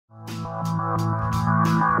Hi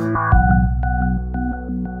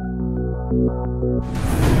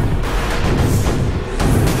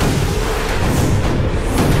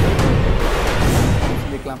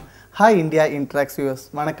India Interacts viewers,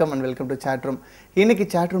 வணக்கம் and welcome to chat room. இன்னைக்கு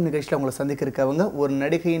chat room நிகழ்ச்சியில் உங்களை சந்திக்க இருக்கவங்க ஒரு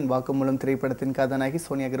நடிகையின் வாக்குமூலம் திரைப்படத்தின் கதாநாயகி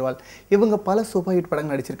சோனியா அகர்வால். இவங்க பல சூப்பர் ஹிட்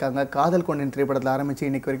படங்கள் நடிச்சிருக்காங்க. காதல் கொண்டேன் திரைப்படத்தில் ஆரம்பிச்சு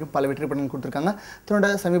இன்னைக்கு வரைக்கும் பல வெற்றி படங்கள் கொடுத்திருக்காங்க. தன்னோட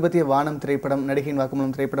சமீபத்திய வானம் திரைப்படம், நடிகையின்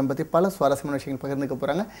வாக்குமூலம் திரைப்படம் பத்தி பல சுவாரஸ்யமான விஷயங்கள் பகிர்ந்துக்க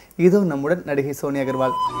போறாங்க. இதோ நம்முடன் நடிகை Sonia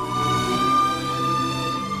Agarwal.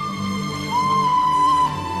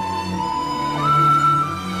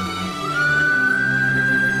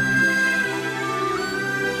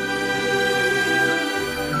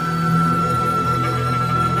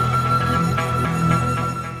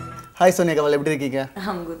 Hi Sonia Agarwal, எப்படி இருக்கீங்க?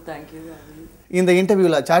 I'm good, thank you. இந்த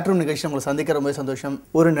இன்டர்வியூல chat room நிகழ்ச்சியில் உங்களை சந்திக்க ரொம்ப சந்தோஷம்.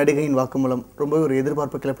 ஒரு நடிகையின் வாக்குமூலம் ரொம்ப ஒரு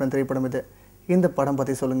எதிர்பார்ப்பு கிளப்பின திரைப்படம் இது. இந்த படம்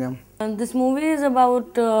பத்தி சொல்லுங்க. This movie is about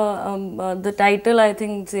the title I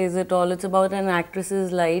think says it all. It's about an actress's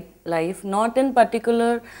life, not in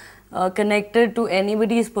particular connected to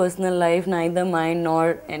anybody's personal life, neither mine nor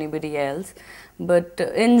anybody else. But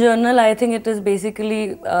in general, I think it is basically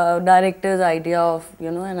director's idea of,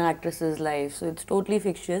 you know, an actress's life. So it's totally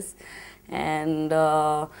fictitious, and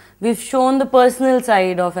we've shown the personal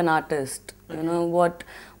side of an artist. Okay. You know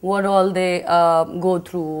what all they go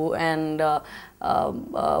through, and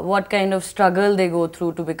what kind of struggle they go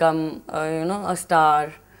through to become, you know, a star,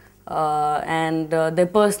 and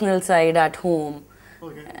their personal side at home.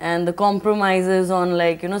 Okay. And the compromises on,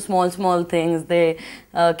 like, you know, small things. They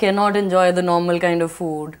cannot enjoy the normal kind of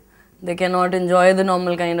food. They cannot enjoy the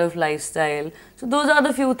normal kind of lifestyle. So those are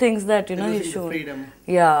the few things that, you know, you show. Freedom.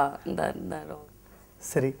 Yeah, that all.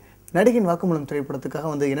 சரி, நடிகையின் வாக்குமூலம் திரைப்படத்துக்காக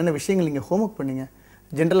வந்து என்னென்ன விஷயங்கள் நீங்கள் homework பண்ணீங்க?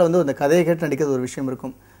 ஜென்ரலாக வந்து அந்த கதையை கேட்டு நடிக்கிறது ஒரு விஷயம்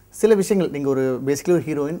இருக்கும். சில விஷயங்கள் நீங்கள் ஒரு பேசிக்கலி ஒரு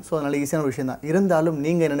ஹீரோயின், ஸோ அதனால ஈஸியான ஒரு விஷயம் தான். இருந்தாலும்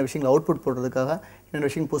நீங்கள் என்னென்ன விஷயங்கள் அவுட்புட் போடுறதுக்காக என்னென்ன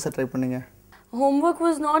விஷயம் புதுசாக ட்ரை பண்ணீங்க? Homework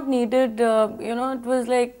was not needed, you know, it was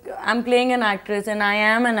like I'm playing an actress and I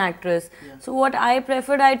am an actress. Yeah. So what I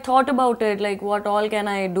preferred, I thought about it, like what all can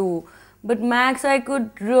I do. But max I could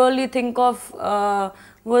really think of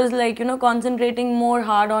was, like, you know, concentrating more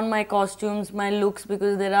hard on my costumes, my looks,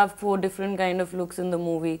 because there are 4 different kind of looks in the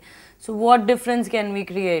movie. So what difference can we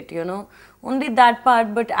create, you know? Only that part,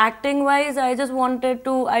 but acting wise I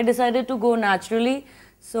decided to go naturally.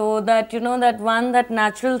 So that, you know, that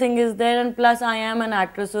natural thing is there, and plus I am an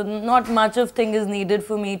actress, so not much of thing is needed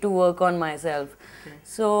for me to work on myself. Okay.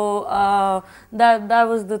 So that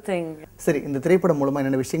was the thing. சரி, இந்த திரைப்படம் மூலமா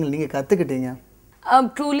என்னென்ன விஷயங்கள் நீங்க கத்துக்கிட்டீங்க?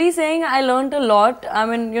 Truly saying, I learned a lot. I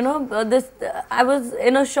mean, you know, I was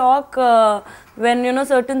in a shock when, you know,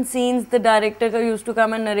 certain scenes the director used to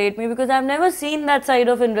come and narrate me, because I've never seen that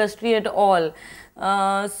side of industry at all.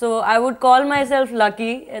 So I would call myself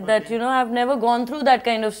lucky that, you know, I've never gone through that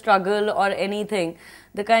kind of struggle or anything.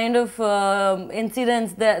 The kind of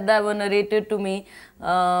incidents that were narrated to me,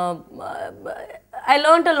 I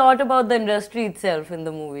learned a lot about the industry itself in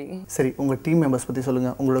the movie. சரி, உங்க team members பத்தி சொல்லுங்க.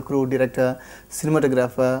 உங்களோட crew, director,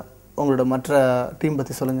 cinematographer, உங்களோட மற்ற team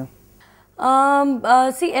பத்தி சொல்லுங்க.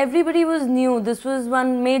 See, everybody was new. This was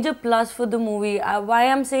one major plus for the movie. Why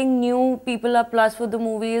I'm saying new people are plus for the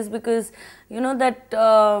movie is because, you know,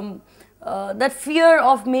 that fear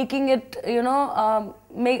of making it, you know,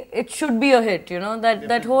 it should be a hit, you know,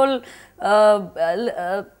 that whole,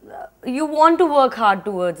 you want to work hard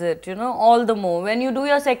towards it, you know, all the more. When you do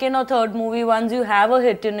your second or third movie, once you have a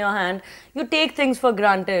hit in your hand, you take things for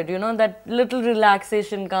granted, you know, that little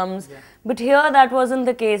relaxation comes. Yeah. But here that wasn't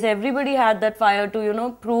the case. Everybody had that fire to, you know,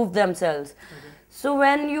 prove themselves. Okay. So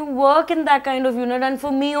when you work in that kind of unit, and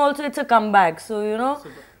for me also it's a comeback, so, you know,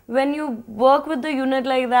 super. When you work with the unit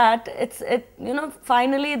like that, you know,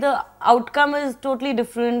 finally the outcome is totally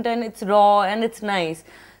different, and it's raw and it's nice.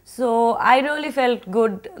 So I really felt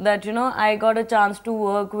good that, you know, I got a chance to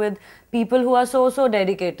work with people who are so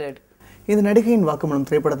dedicated. இந்த நடிகையின் வாக்குமூலம்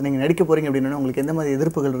திரைப்படத்தை நீங்க நடிக்க போறீங்க அப்படின்னா உங்களுக்கு எந்த மாதிரி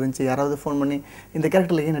எதிர்ப்புகள் இருந்துச்சு? யாராவது ஃபோன் பண்ணி இந்த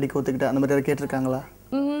கேரக்டர்ல ஏன் நடிக்க ஒத்துக்கிட்ட அந்த மாதிரி கேட்டிருக்காங்களா?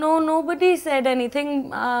 No, nobody said anything,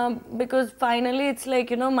 because finally it's like,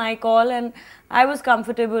 you know, my call, and I was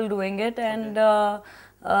comfortable doing it. And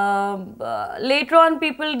later on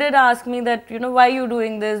people did ask me that, you know, why are you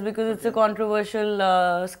doing this, because it's a controversial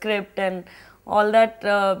script and all that.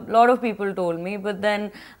 Lot of people told me, but then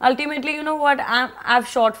ultimately, you know what, I've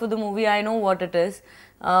shot for the movie, I know what it is.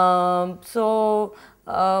 So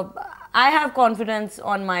I have confidence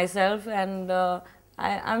on myself, and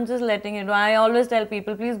I'm just letting it go. I always tell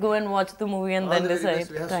people, please go and watch the movie and then decide.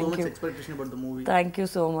 We have so much expectation about the movie. Thank you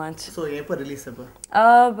so much. So, எப்ப release அப்ப?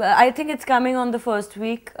 I think it's coming on the first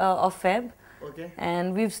week of Feb. Okay. And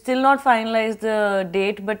we've still not finalized the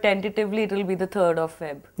date, but tentatively it will be the 3rd of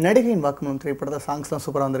Feb. நடிகையின் வாக்குமூலம் திரைப்படத்தோட சாங்ஸ்லாம்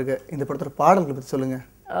சூப்பராக வந்திருக்கு. இந்த படத்தோட பாடல்களை பற்றி சொல்லுங்க.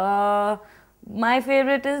 Uh, my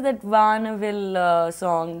favorite is that Vanaville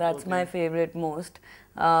song. That's my favorite most.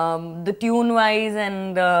 The tune wise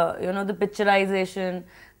and you know, the picturization,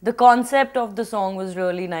 the concept of the song was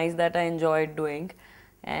really nice, that I enjoyed doing.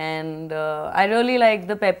 And I really like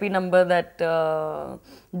the peppy number, that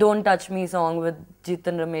Don't Touch Me song with Jeet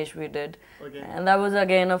and Ramesh we did. Okay. And that was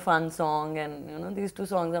again a fun song, and you know, these two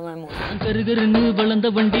songs are my most. கருகருன்னு வளர்ந்த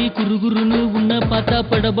வண்டி குறுகுறுன்னு உன்னை பார்த்தா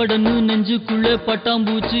படபடன்னு நெஞ்சுக்குள்ளே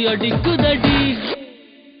பட்டாம்பூச்சி அடிக்குதடி,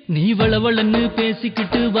 நீ வளவளன்னு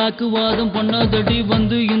பேசிக்கிட்டு வாக்குவாதம் பண்ணாதடி,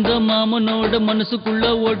 வந்து இந்த மாமனோட மனசுக்குள்ள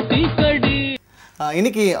ஒட்டி கடி.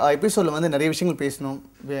 இன்னைக்கு எபிசோடில் வந்து நிறைய விஷயங்கள் பேசணும்,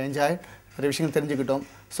 என்ஜாய், நிறைய விஷயங்கள் தெரிஞ்சுக்கிட்டோம்.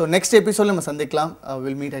 ஸோ நெக்ஸ்ட் எபிசோடில் நம்ம சந்திக்கலாம்.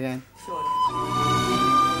 Will meet again.